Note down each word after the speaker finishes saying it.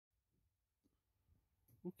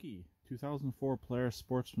Okay, 2004 Polaris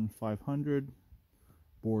Sportsman 500,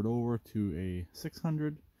 board over to a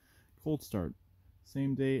 600, cold start.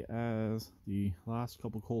 Same day as the last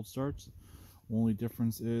couple cold starts. Only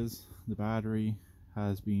difference is the battery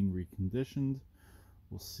has been reconditioned.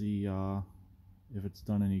 We'll see if it's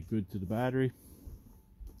done any good to the battery.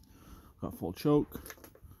 Got full choke.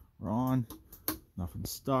 We're on. Nothing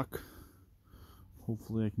stuck.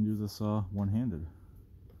 Hopefully I can do this one-handed.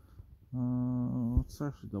 Let's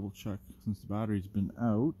actually double check since the battery's been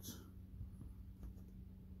out.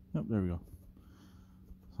 Yep, there we go.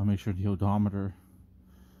 So I'll make sure the odometer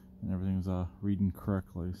and everything's reading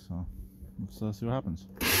correctly. So let's see what happens.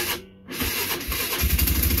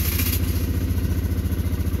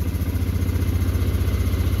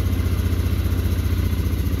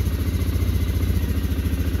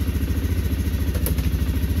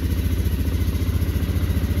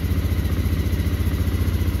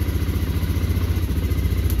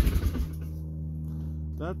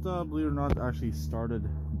 That, believe it or not, actually started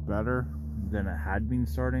better than it had been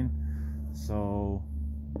starting. So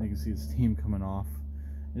you can see the steam coming off.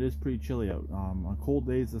 It is pretty chilly out. On cold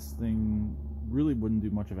days, this thing really wouldn't do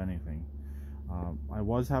much of anything. I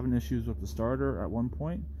was having issues with the starter at one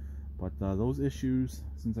point, but those issues,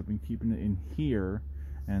 since I've been keeping it in here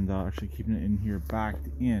and actually keeping it in here backed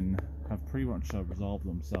in, have pretty much resolved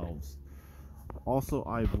themselves. Also,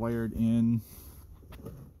 I've wired in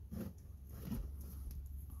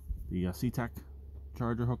the C-Tech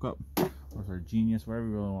charger hookup, or sorry, Genius, whatever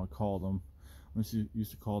you really want to call them. I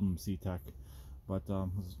used to call them C-Tech, but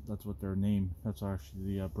that's what their name, that's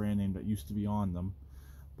actually the brand name that used to be on them.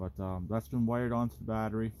 But that's been wired onto the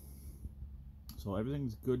battery, so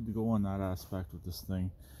everything's good to go on that aspect with this thing,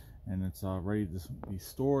 and it's ready to be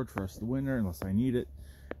stored for the rest of the winter unless I need it,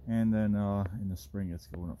 and then in the spring it's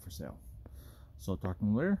going up for sale. So talk to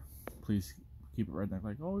me later. Please keep it redneck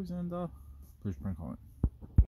like always, and please prank comment.